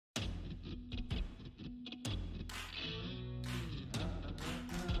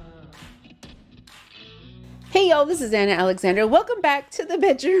Hey y'all, this is Anna Alexander. Welcome back to the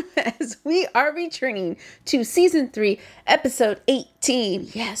bedroom as we are returning to season 3, episode 18.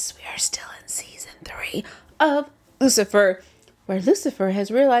 Yes, we are still in season 3 of Lucifer, where Lucifer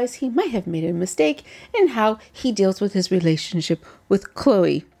has realized he might have made a mistake in how he deals with his relationship with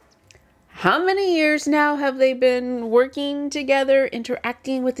Chloe. How many years now have they been working together,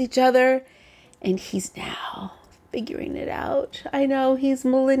 interacting with each other? And he's now figuring it out. I know he's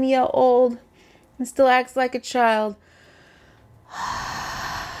millennia old and still acts like a child.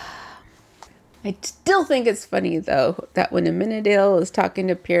 I still think it's funny, though, that when Amenadiel is talking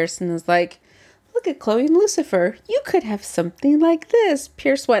to Pierce and is like, look at Chloe and Lucifer. You could have something like this.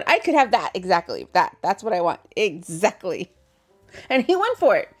 Pierce went, I could have that. Exactly. That's what I want. Exactly. And he went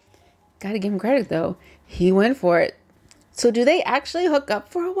for it. Gotta give him credit, though. He went for it. So do they actually hook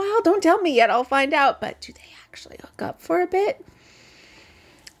up for a while? Don't tell me yet. I'll find out. But do they actually hook up for a bit?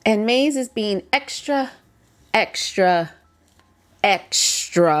 And Maze is being extra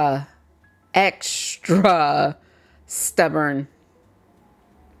stubborn.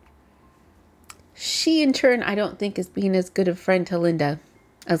 She, in turn, I don't think is being as good a friend to Linda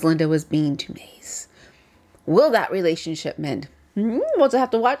as Linda was being to Maze. Will that relationship mend? We'll just have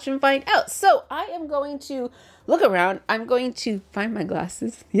to watch and find out. So I am going to look around. I'm going to find my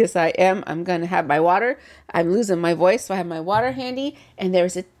glasses. Yes, I am. I'm going to have my water. I'm losing my voice, so I have my water handy. And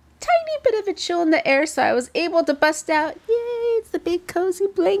there's a tiny bit of a chill in the air, so I was able to bust out. Yay, it's the big cozy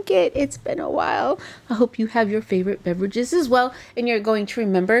blanket. It's been a while. I hope you have your favorite beverages as well. And you're going to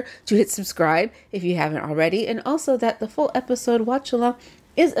remember to hit subscribe if you haven't already. And also that the full episode watch along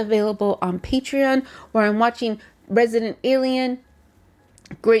is available on Patreon, where I'm watching Resident Alien,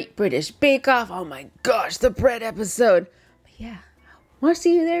 Great British Bake Off. Oh my gosh, the bread episode. But yeah, I want to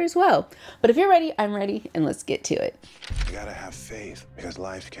see you there as well. But if you're ready, I'm ready, and let's get to it. You gotta have faith, because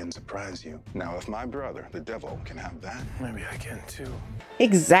life can surprise you. Now, if my brother, the devil, can have that, maybe I can too.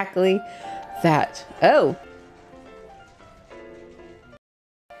 Exactly that. Oh.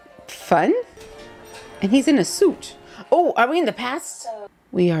 Fun? And he's in a suit. Oh, are we in the past?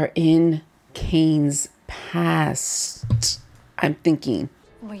 We are in Kane's past. I'm thinking.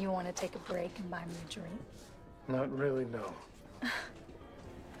 Well, you want to take a break and buy me a drink? Not really, no.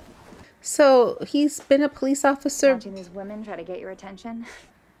 So he's been a police officer Watching these women try to get your attention?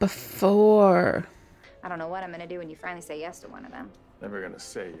 before. I don't know what I'm gonna do when you finally say yes to one of them. Never gonna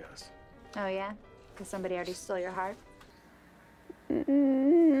say yes. Oh yeah? Because somebody already stole your heart?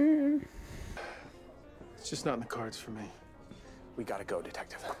 It's just not in the cards for me. We gotta go,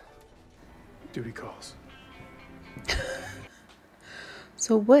 detective. Duty calls.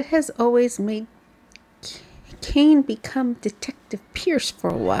 So what has always made Kane become Detective Pierce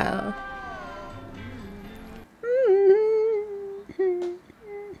for a while?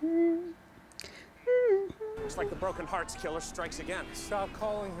 Looks like the broken hearts killer strikes again. Stop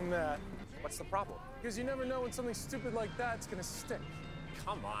calling him that. What's the problem? Because you never know when something stupid like that's gonna stick.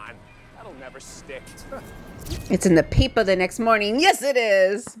 Come on, that'll never stick. It's in the paper the next morning. Yes, it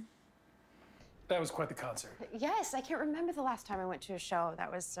is. That was quite the concert. Yes, I can't remember the last time I went to a show that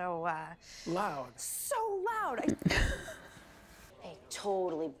was so, Loud. so loud. They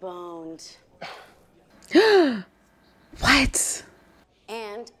totally boned. What?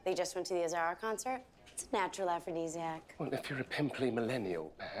 And they just went to the Azara concert. It's a natural aphrodisiac. Well, if you're a pimply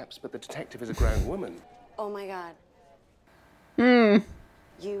millennial, perhaps, but the detective is a grown woman. Oh my God.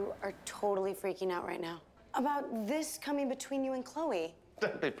 You are totally freaking out right now. About this coming between you and Chloe.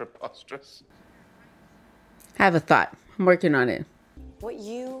 Don't be preposterous. I have a thought. I'm working on it. What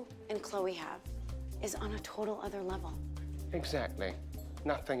you and Chloe have is on a total other level. Exactly.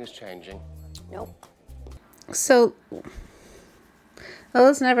 Nothing is changing. Nope. So,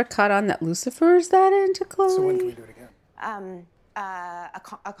 Ella's never caught on that Lucifer is that into Chloe? So when can we do it again? A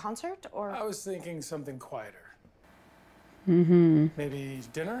concert or? I was thinking something quieter. Maybe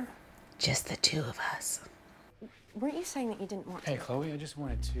dinner? Just the two of us. Weren't you saying that you didn't want to? Hey, Chloe, I just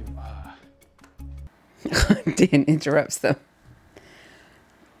wanted to, Dan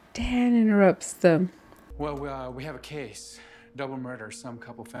interrupts them. Well, we have a case. Double murder. Some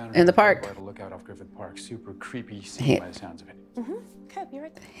couple found In the park. By the lookout off Griffith Park. Super creepy scene by the sounds of it. Okay, be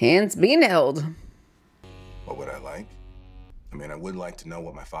right there. Hands being held. What would I like? I mean, I would like to know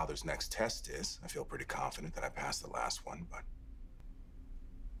what my father's next test is. I feel pretty confident that I passed the last one, but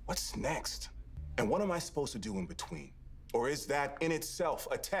what's next? And what am I supposed to do in between? Or is that in itself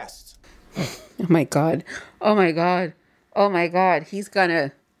a test? Oh my God. Oh my God. Oh my God. He's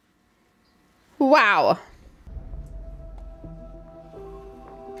gonna. Wow.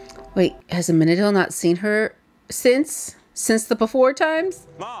 Wait, has Amenadiel not seen her since the before times?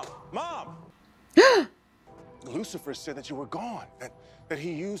 Mom! Lucifer said that you were gone, that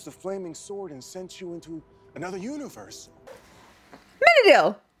he used the flaming sword and sent you into another universe.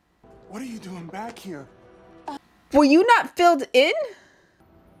 Menadil, What are you doing back here? were you not filled in?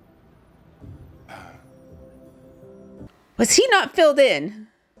 Was he not filled in?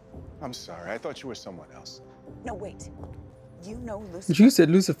 I'm sorry, I thought you were someone else. No, wait. You know Lucifer. You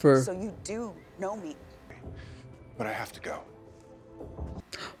said Lucifer. So you do know me. But I have to go.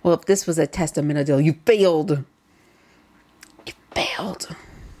 Well, if this was a test of Menadil, you failed. You failed.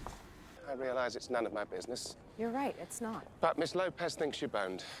 I realize it's none of my business, You're right, it's not. but Miss Lopez thinks you're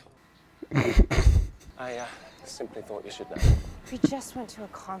boned. I simply thought you should know. We just went to a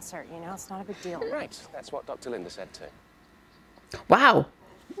concert, you know? It's not a big deal. Right, that's what Dr. Linda said too. Wow.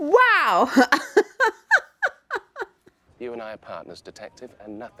 Wow. You and I are partners, detective,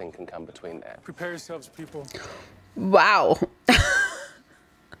 and nothing can come between there. Prepare yourselves, people. Wow.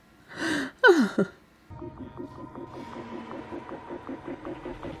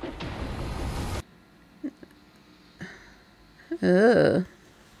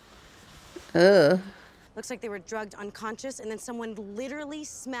 Looks like they were drugged unconscious and then someone literally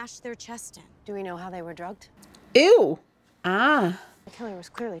smashed their chest in. Do we know how they were drugged? Ew. Ah. The killer was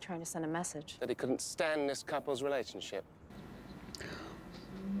clearly trying to send a message. That he couldn't stand this couple's relationship.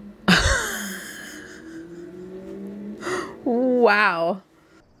 Wow.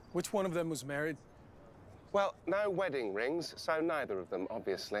 Which one of them was married? Well, no wedding rings, so neither of them,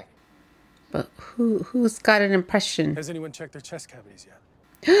 obviously. But who's got an impression? Has anyone checked their chest cavities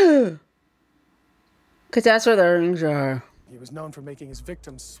yet? Because that's where the rings are. He was known for making his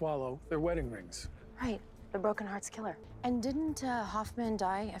victims swallow their wedding rings. Right, the broken hearts killer. And didn't Hoffman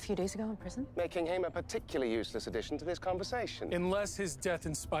die a few days ago in prison? Making him a particularly useless addition to this conversation. Unless his death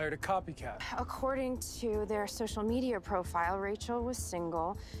inspired a copycat. According to their social media profile, Rachel was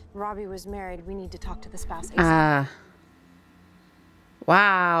single, Robbie was married. We need to talk to the spouse ASAP. Ah.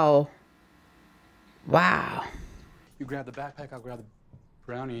 Wow. Wow. You grab the backpack, I'll grab the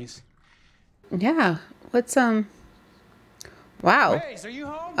brownies. Yeah. What's Wow. Maze, are you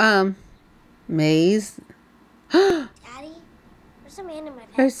home? Maze. Daddy, there's a man in my bed.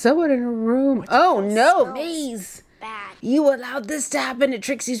 There's someone in a room. Oh no, smells Maze. Bad. You allowed this to happen at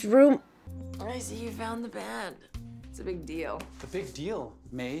Trixie's room. I see you found the bed. It's a big deal. The big deal,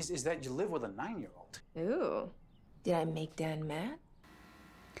 Maze, is that you live with a 9-year-old. Ooh. Did I make Dan mad?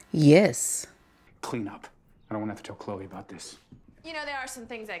 Yes. Clean up. I don't want to have to tell Chloe about this. You know, there are some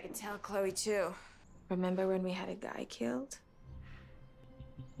things I could tell Chloe, too. Remember when we had a guy killed?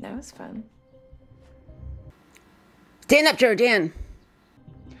 That was fun. Stand up, Jordan.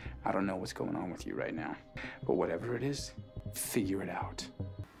 I don't know what's going on with you right now, but whatever it is, figure it out.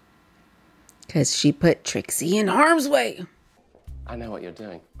 Because she put Trixie in harm's way. I know what you're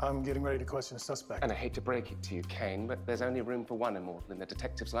doing. I'm getting ready to question a suspect. And I hate to break it to you, Kane, but there's only room for one immortal in the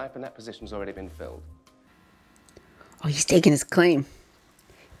detective's life, and that position's already been filled. Oh, he's taking his claim.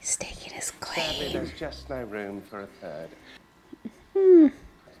 He's taking his Sadly, claim. there's just no room for a third.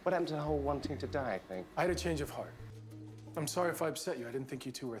 What happened to the whole wanting to die thing? I had a change of heart. I'm sorry if I upset you. I didn't think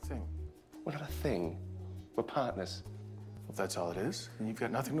you two were a thing. We're not a thing. We're partners. If that's all it is, then you've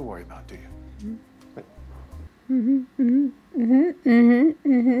got nothing to worry about, do you? But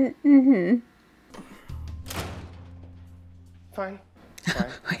fine.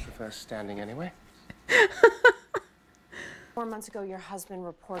 Fine. I prefer standing anyway. 4 months ago, your husband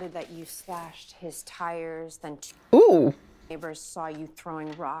reported that you slashed his tires, then Ooh. neighbors saw you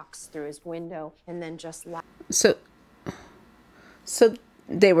throwing rocks through his window, and then just left. So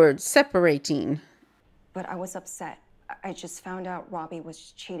they were separating. But I was upset. I just found out Robbie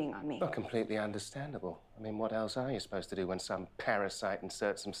was cheating on me. Well, completely understandable. I mean, what else are you supposed to do when some parasite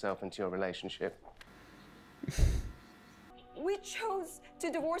inserts himself into your relationship? We chose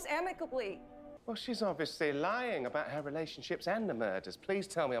to divorce amicably. Well, she's obviously lying about her relationships and the murders. Please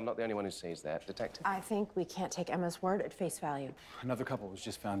tell me I'm not the only one who sees that, Detective. I think we can't take Emma's word at face value. Another couple was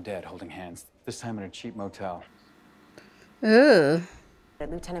just found dead, holding hands. This time in a cheap motel. Ugh.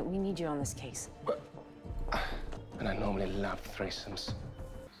 Lieutenant, we need you on this case. And I normally love threesomes.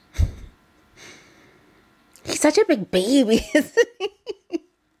 He's such a big baby, isn't he?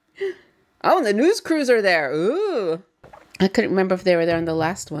 Oh, and the news crews are there. Ooh. I couldn't remember if they were there in the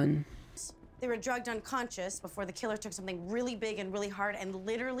last one. They were drugged unconscious before the killer took something really big and really hard and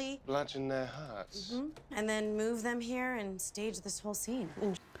literally bludgeon their hearts. And then moved them here and staged this whole scene.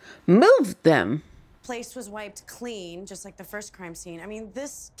 Moved them? Place was wiped clean, just like the first crime scene. I mean,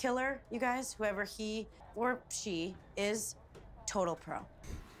 this killer, you guys, whoever he or she is, total pro.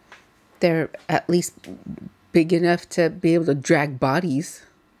 They're at least big enough to be able to drag bodies.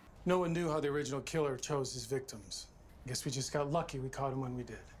 No one knew how the original killer chose his victims. I guess we just got lucky we caught him when we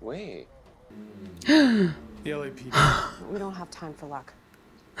did. Wait. The LAPD. We don't have time for luck.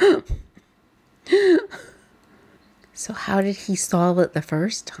 So how did he solve it the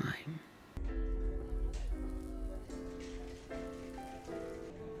first time?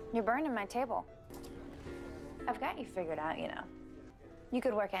 You're burning my table. I've got you figured out, you know. You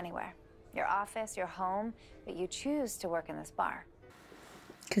could work anywhere. Your office, your home, but you choose to work in this bar.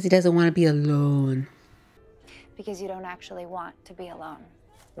 Because he doesn't want to be alone. Because you don't actually want to be alone.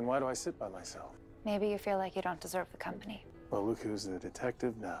 Then why do I sit by myself? Maybe you feel like you don't deserve the company. Well, look who's the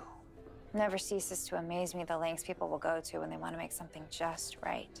detective now. Never ceases to amaze me the lengths people will go to when they want to make something just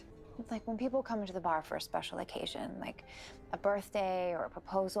right. It's like when people come to the bar for a special occasion, like a birthday or a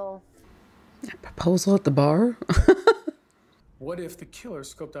proposal. A proposal at the bar? What if the killer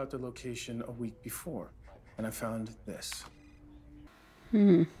scoped out the location a week before and I found this?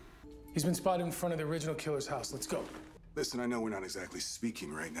 He's been spotted in front of the original killer's house. Let's go. Listen, I know we're not exactly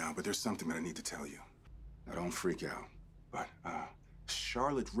speaking right now, but there's something that I need to tell you. Now, don't freak out, but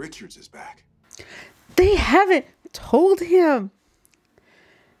Charlotte Richards is back. They haven't told him.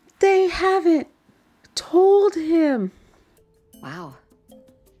 They haven't told him. Wow.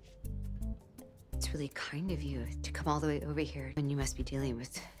 It's really kind of you to come all the way over here when you must be dealing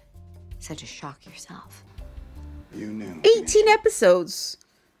with such a shock yourself. You knew. 18 episodes.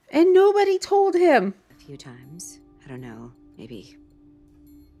 And nobody told him. A few times. I don't know. Maybe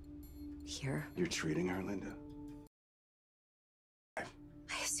here. You're treating her, Linda? I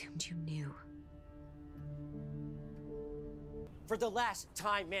assumed you knew. For the last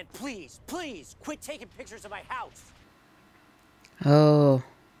time, man, please, please, quit taking pictures of my house. Oh.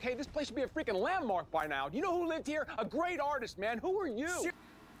 Hey, this place should be a freaking landmark by now. Do you know who lived here? A great artist, man. Who are you?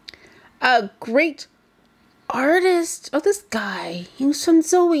 A great artist. Oh, this guy. He was from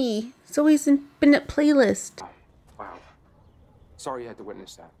Zoe. Zoe's Infinite Playlist. Wow. Sorry you had to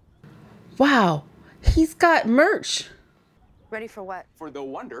witness that. Wow. He's got merch. Ready for what? For the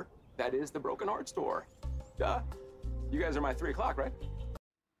wonder that is the Broken Heart store. Duh. You guys are my 3 o'clock, right?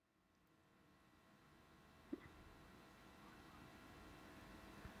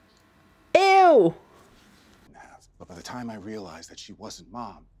 Ew. But by the time I realized that she wasn't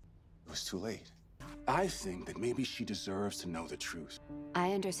Mom, it was too late. I think that maybe she deserves to know the truth.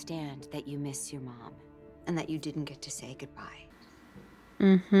 I understand that you miss your mom and that you didn't get to say goodbye.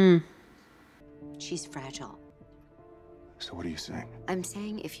 Mm-hmm. She's fragile. So what are you saying? I'm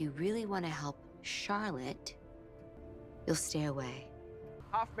saying if you really want to help Charlotte, you'll stay away.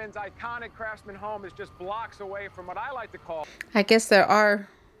 Hoffman's iconic Craftsman home is just blocks away from what I like to call... I guess there are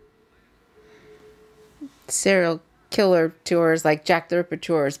serial killer tours like Jack the Ripper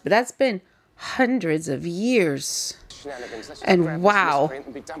tours, but that's been hundreds of years. And wow,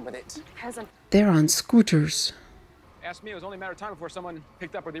 they're on scooters. Ask me, it was only a matter of time before someone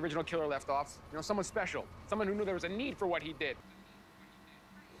picked up where the original killer left off. You know, someone special. Someone who knew there was a need for what he did.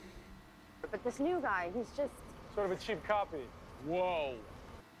 But this new guy, he's just... Sort of a cheap copy. Whoa.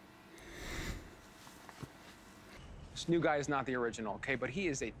 This new guy is not the original, okay? But he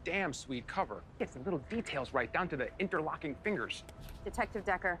is a damn sweet cover. Gets the little details right, down to the interlocking fingers. Detective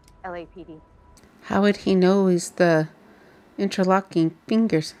Decker, LAPD. How would he know he's the interlocking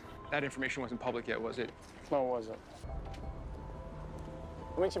fingers? That information wasn't public yet, was it? No, it wasn't.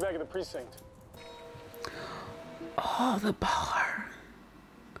 I'll meet you back at the precinct. Oh, the bar.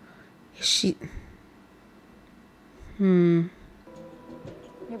 Is she... Hmm.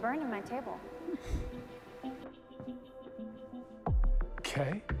 You're burning my table.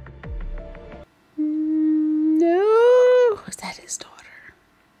 Okay. No. Is that his daughter?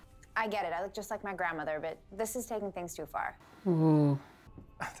 I get it. I look just like my grandmother, but this is taking things too far. Oh.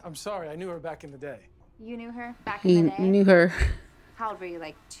 I'm sorry, I knew her back in the day. You knew her back He in the day? knew her. How old were you,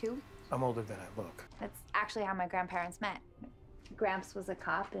 like 2? I'm older than I look. That's actually how my grandparents met. Gramps was a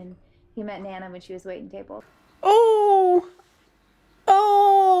cop, and he met Nana when she was waiting tables. Oh.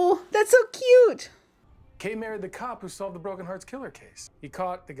 Oh, that's so cute. Kay married the cop who solved the Broken Hearts killer case. He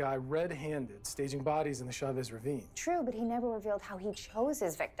caught the guy red-handed, staging bodies in the Chavez Ravine. True, but he never revealed how he chose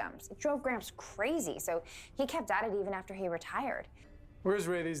his victims. It drove Gramps crazy, so he kept at it even after he retired. Where's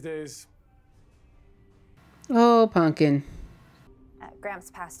Ray these days? Oh, Pumpkin. Gramps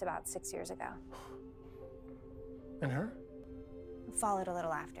passed about 6 years ago. And her? Followed a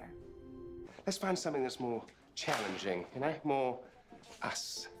little after. Let's find something that's more challenging, you know? More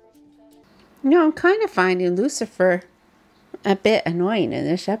us. No, I'm kind of finding Lucifer a bit annoying in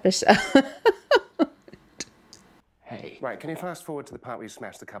this episode. Hey. Right, can you fast forward to the part where you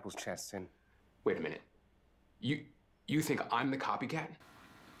smashed the couple's chests in? Wait a minute. You think I'm the copycat?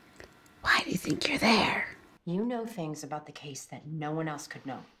 Why do you think you're there? You know things about the case that no one else could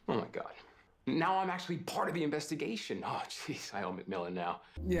know. Oh my God. Now I'm actually part of the investigation. Oh, jeez, I owe McMillan now.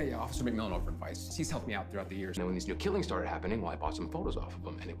 Yeah, Officer McMillan over in Vice. He's helped me out throughout the years. And when these new killings started happening, well, I bought some photos off of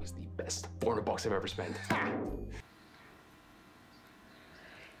them, and it was the best $400 I've ever spent.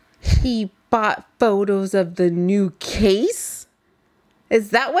 He bought photos of the new case?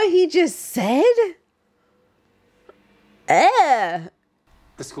 Is that what he just said? The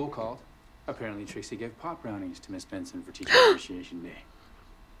school called. Apparently Trixie gave pot brownies to Miss Benson for Teacher Appreciation Day.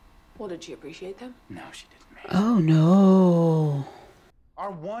 Well, did she appreciate them? No, she didn't, man. Oh no.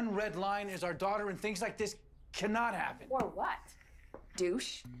 Our one red line is our daughter, and things like this cannot happen. Or what?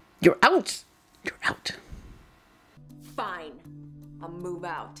 Douche. You're out. You're out. Fine. I'll move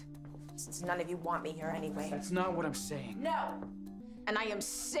out. Since none of you want me here anyway. That's not what I'm saying. No. And I am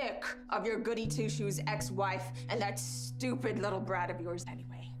sick of your goody two-shoes ex-wife and that stupid little brat of yours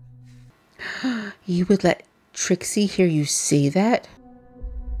anyway. You would let Trixie hear you say that?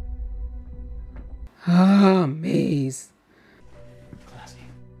 Ah, Maze. Classy.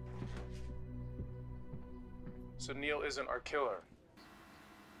 So Neil isn't our killer.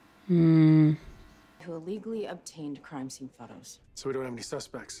 Who illegally obtained crime scene photos. So we don't have any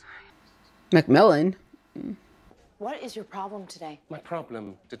suspects. McMillan. What is your problem today? My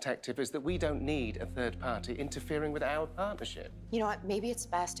problem, Detective, is that we don't need a third party interfering with our partnership. You know what? Maybe it's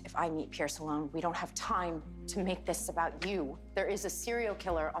best if I meet Pierce alone. We don't have time to make this about you. There is a serial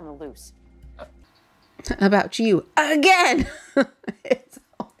killer on the loose. About you again. It's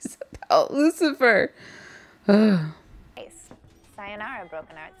always about Lucifer. Sayonara,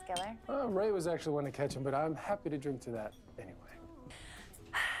 Broken Arts Killer. Ray was actually one to catch him, but I'm happy to drink to that anyway.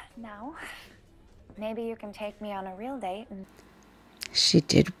 Now, maybe you can take me on a real date. And... She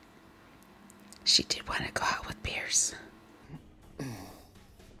did want to go out with Pierce.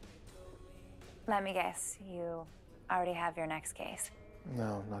 Let me guess, you already have your next case.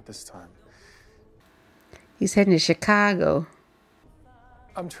 No, not this time. He's heading to Chicago.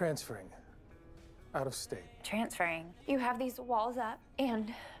 I'm transferring out of state. Transferring. You have these walls up,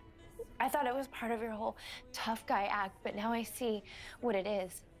 and I thought it was part of your whole tough guy act, but now I see what it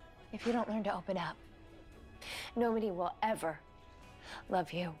is. If you don't learn to open up, nobody will ever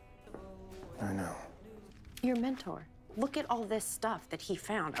love you. I know. Your mentor. Look at all this stuff that he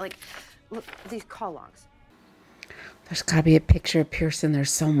found. Like, look, these call logs. There's got to be a picture of Pierce in there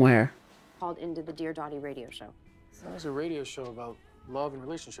somewhere. Called into the Dear Dottie radio show. That was a radio show about love and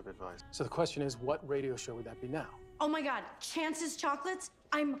relationship advice. So the question is, what radio show would that be now? Oh my God, Chance's chocolates?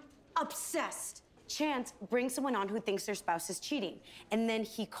 I'm obsessed. Chance brings someone on who thinks their spouse is cheating. And then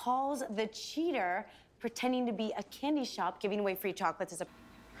he calls the cheater pretending to be a candy shop giving away free chocolates as a...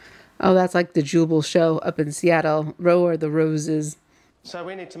 Oh, that's like the Jubal show up in Seattle. Row are the roses. So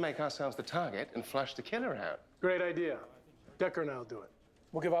we need to make ourselves the target and flush the killer out. Great idea. Decker and I'll do it.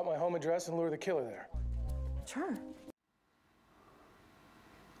 We'll give out my home address and lure the killer there. Sure.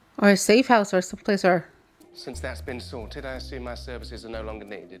 Or a safe house or someplace or... Since that's been sorted, I assume my services are no longer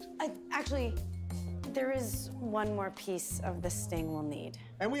needed. Actually, there is one more piece of the sting we'll need.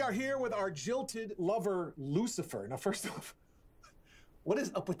 And we are here with our jilted lover, Lucifer. Now, first off, what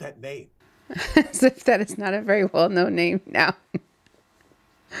is up with that name? As if that is not a very well-known name now.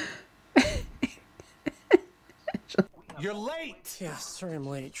 You're late. Yeah, sorry I'm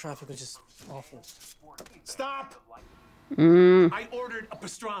late. Traffic was just awful. Stop. Mm. I ordered a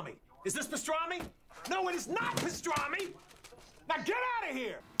pastrami. Is this pastrami? No, it is not pastrami. Now get out of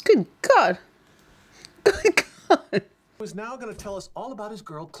here. Good God. Good God. Who's now going to tell us all about his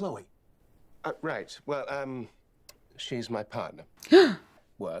girl, Chloe. Right. Well, she's my partner.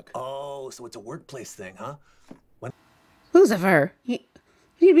 Work. Oh, so it's a workplace thing, huh? Lucifer, you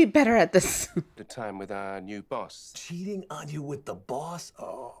need to be better at this. The time with our new boss. Cheating on you with the boss?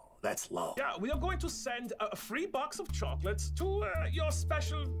 Oh, that's low. Yeah, we are going to send a free box of chocolates to your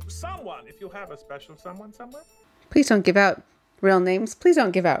special someone, if you have a special someone somewhere. Please don't give out real names. Please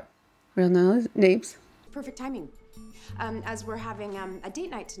don't give out real names. Perfect timing, as we're having a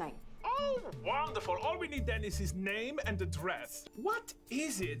date night tonight. Oh, wonderful. All we need then is his name and address. What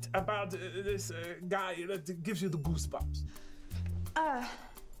is it about this guy that gives you the goosebumps?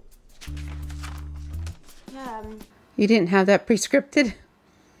 You didn't have that pre-scripted?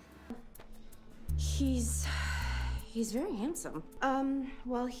 He's very handsome.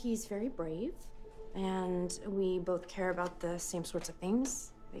 Well, he's very brave, and we both care about the same sorts of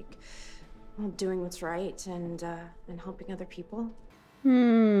things, like doing what's right and helping other people.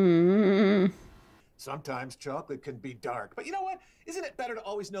 Sometimes chocolate can be dark, but you know what? Isn't it better to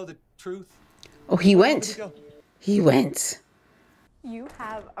always know the truth? Oh, he went. He went. You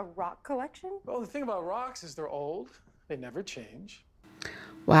have a rock collection? Well, the thing about rocks is they're old. They never change.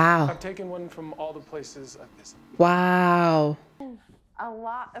 Wow. I've taken one from all the places I've visited. Wow. A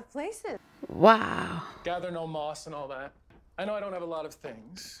lot of places. Wow. Gather no moss and all that. I know I don't have a lot of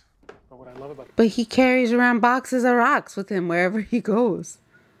things, but what I love about it. But he carries around boxes of rocks with him wherever he goes.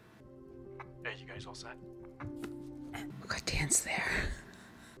 Hey, you guys all set? Look at Dan's there.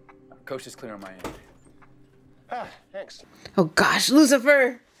 Coast is clear on my end. Ah, thanks. Oh gosh,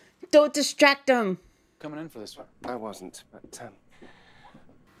 Lucifer! Don't distract him. Coming in for this one. I wasn't, but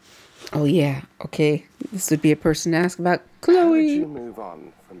Oh yeah, okay. This would be a person to ask about how did Chloe. you move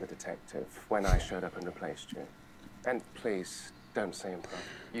on from the detective when I showed up and replaced you? And please, don't say improv.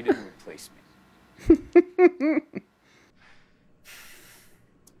 You didn't replace me.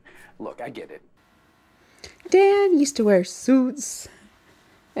 Look, I get it. Dan used to wear suits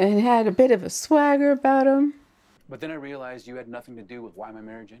and had a bit of a swagger about him. But then I realized you had nothing to do with why my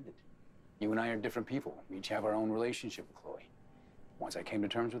marriage ended. You and I are different people. We each have our own relationship with Chloe. Once I came to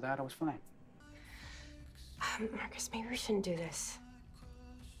terms with that, I was fine. Marcus, maybe we shouldn't do this.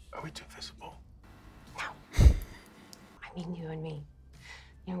 Are we too visible? No. I mean, you and me.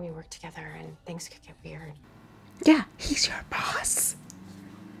 You know, we work together and things could get weird. Yeah, he's your boss.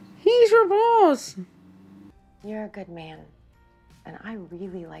 He's your boss. You're a good man, and I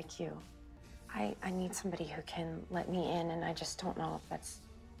really like you. I need somebody who can let me in, and I just don't know if that's...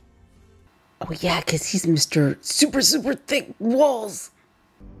 Oh yeah, because he's Mr. Super, super thick walls.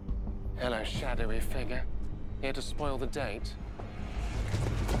 Hello, shadowy figure. Here to spoil the date.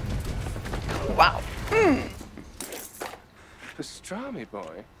 Wow. Pastrami boy.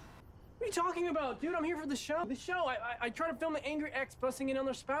 What are you talking about? Dude, I'm here for the show. The show, I try to film an angry ex busting in on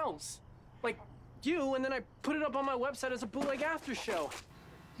their spouse. Like you, and then I put it up on my website as a bootleg after show.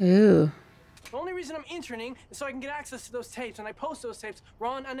 Ooh. The only reason I'm interning is so I can get access to those tapes, and I post those tapes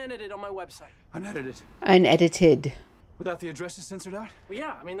raw and unedited on my website. Unedited? Unedited. Without the addresses censored out? Well,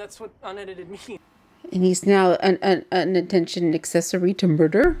 yeah, I mean, that's what unedited means. And he's now an unintentional accessory to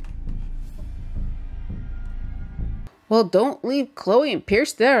murder? Well, don't leave Chloe and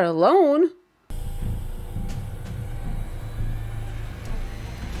Pierce there alone.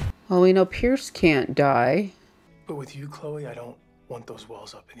 Well, we know Pierce can't die. But with you, Chloe, I don't want those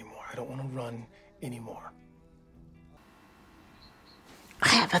walls up anymore. I don't want to run anymore. I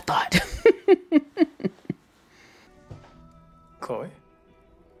have a thought. Chloe?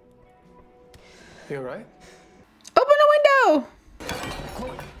 You all right? Open the window!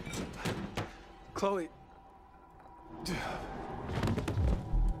 Chloe.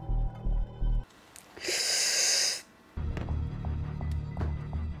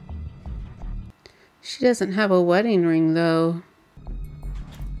 She doesn't have a wedding ring, though.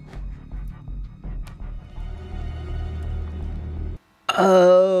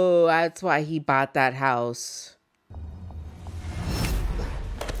 Oh, that's why he bought that house.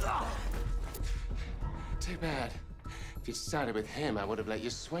 Too bad. If you'd started with him, I would have let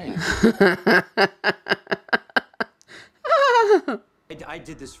you swing. I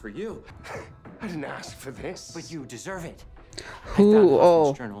did this for you. I didn't ask for this. But you deserve it. Ooh, I found oh.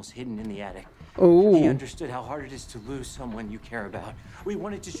 husband's journals hidden in the attic. Ooh. He understood how hard it is to lose someone you care about. We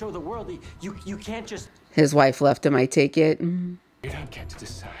wanted to show the world that you can't just... His wife left him, I take it. You don't get to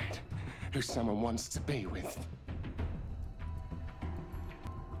decide who someone wants to be with.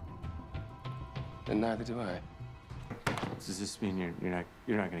 And neither do I. Does this mean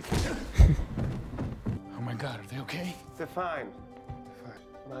you're not gonna kiss her? Oh my God, are they okay? They're fine.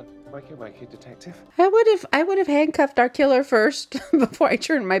 Wakey, detective. I would have handcuffed our killer first before I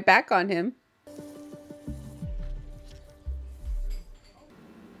turned my back on him.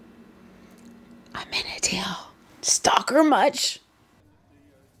 I'm in a deal. Stalker much?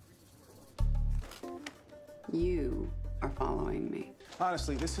 You are following me.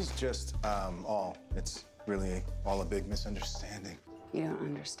 Honestly, this is just it's really all a big misunderstanding. You don't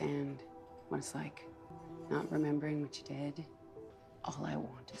understand what it's like not remembering what you did. All I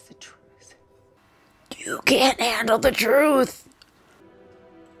want is the truth. You can't handle the truth.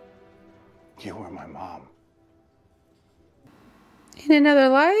 You were my mom. In another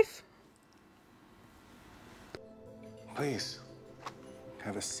life? Please,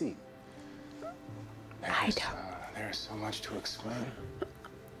 have a seat. There's so much to explain.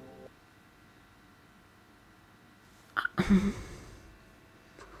 I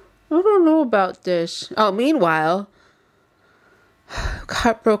don't know about this. Oh, meanwhile,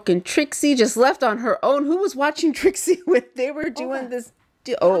 heartbroken Trixie just left on her own. Who was watching Trixie when they were doing this?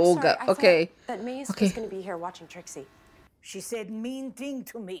 Oh, Olga. Okay. That Maze Okay. was going to be here watching Trixie. She said mean thing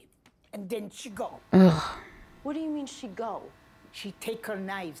to me, and then she go. Ugh. What do you mean she go? she take her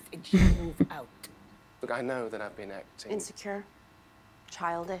knives and she move out. Look, I know that I've been acting... Insecure,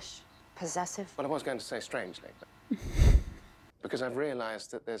 childish, possessive. Well, I was going to say strangely, but... because I've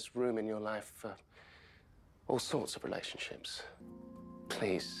realized that there's room in your life for all sorts of relationships.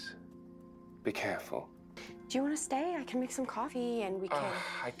 Please, be careful. Do you want to stay? I can make some coffee and we can...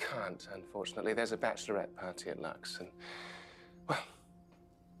 I can't, unfortunately. There's a bachelorette party at Lux and, well...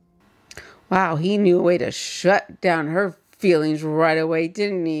 Wow, he knew a way to shut down her feelings right away,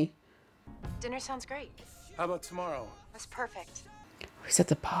 didn't he? Dinner sounds great. How about tomorrow? That's perfect. He's at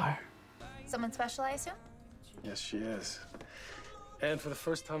the bar. Someone special, I assume? Yes, she is. And for the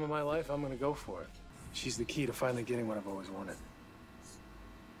first time in my life, I'm gonna go for it. She's the key to finally getting what I've always wanted.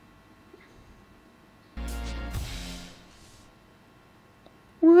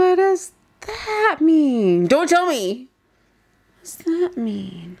 What does that mean? Don't tell me. What does that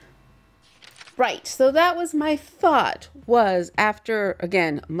mean? Right, so that was my thought, was after,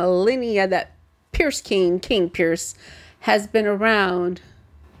 again, millennia that King Pierce, has been around,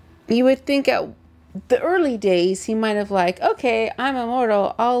 you would think at the early days he might have like, okay, I'm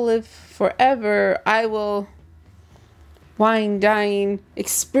immortal, I'll live forever, I will wine, dine,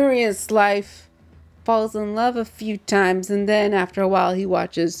 experience life, falls in love a few times, and then after a while he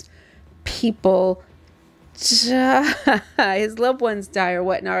watches people die, his loved ones die or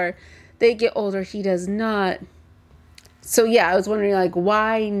whatnot, or they get older, he does not. So yeah, I was wondering like,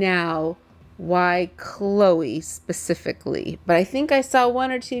 why now? Why Chloe specifically? But I think I saw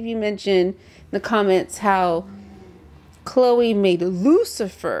one or two of you mention in the comments how Chloe made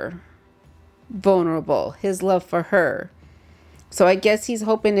Lucifer vulnerable, his love for her. So I guess he's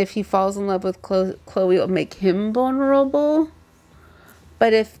hoping if he falls in love with Chloe, it'll make him vulnerable.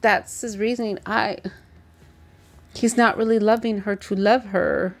 But if that's his reasoning, he's not really loving her to love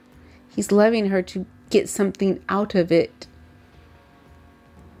her. He's loving her to get something out of it.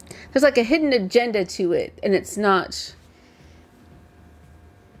 There's like a hidden agenda to it, and it's not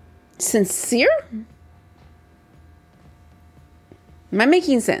sincere? Am I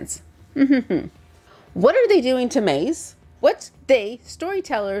making sense? What are they doing to Maze?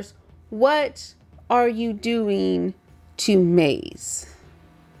 Storytellers, what are you doing to Maze?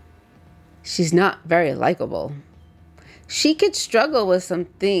 She's not very likable. She could struggle with some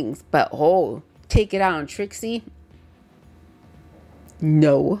things, but take it out on Trixie?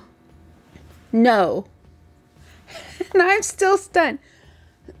 No. No. And I'm still stunned.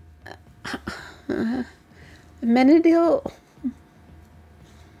 Menadil.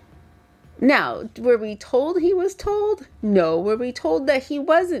 Now, were we told he was told? No. Were we told that he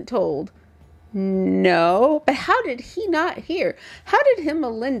wasn't told? No. But how did he not hear? How did him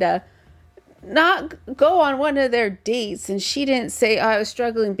and Linda not go on one of their dates and she didn't say, oh, I was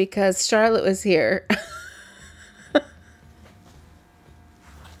struggling because Charlotte was here?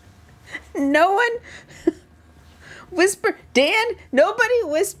 No one whispered. Dan, nobody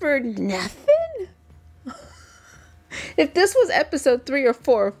whispered nothing? If this was episode 3 or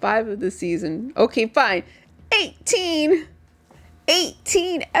 4 or 5 of the season, okay, fine. 18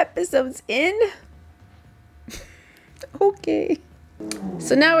 episodes in. Okay.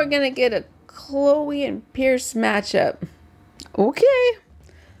 So now we're going to get a Chloe and Pierce matchup. Okay.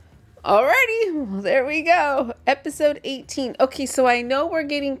 Alrighty, well, there we go. Episode 18. Okay, so I know we're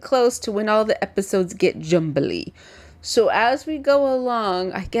getting close to when all the episodes get jumbly. So as we go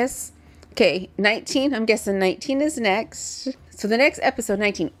along, I guess, okay, 19, I'm guessing 19 is next. So the next episode,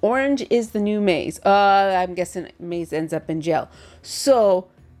 19, Orange is the new Maze. I'm guessing Maze ends up in jail. So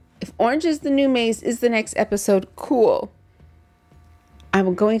if Orange is the new Maze is the next episode, cool.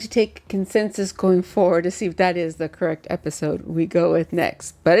 I'm going to take consensus going forward to see if that is the correct episode we go with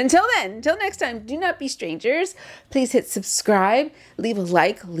next. But until then, until next time, do not be strangers. Please hit subscribe, leave a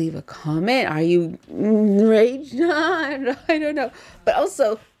like, leave a comment. Are you raged on? I don't know. But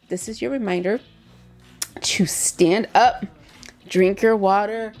also, this is your reminder to stand up, drink your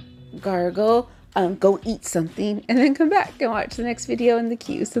water, gargle, go eat something, and then come back and watch the next video in the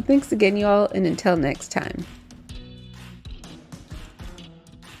queue. So thanks again, y'all, and until next time.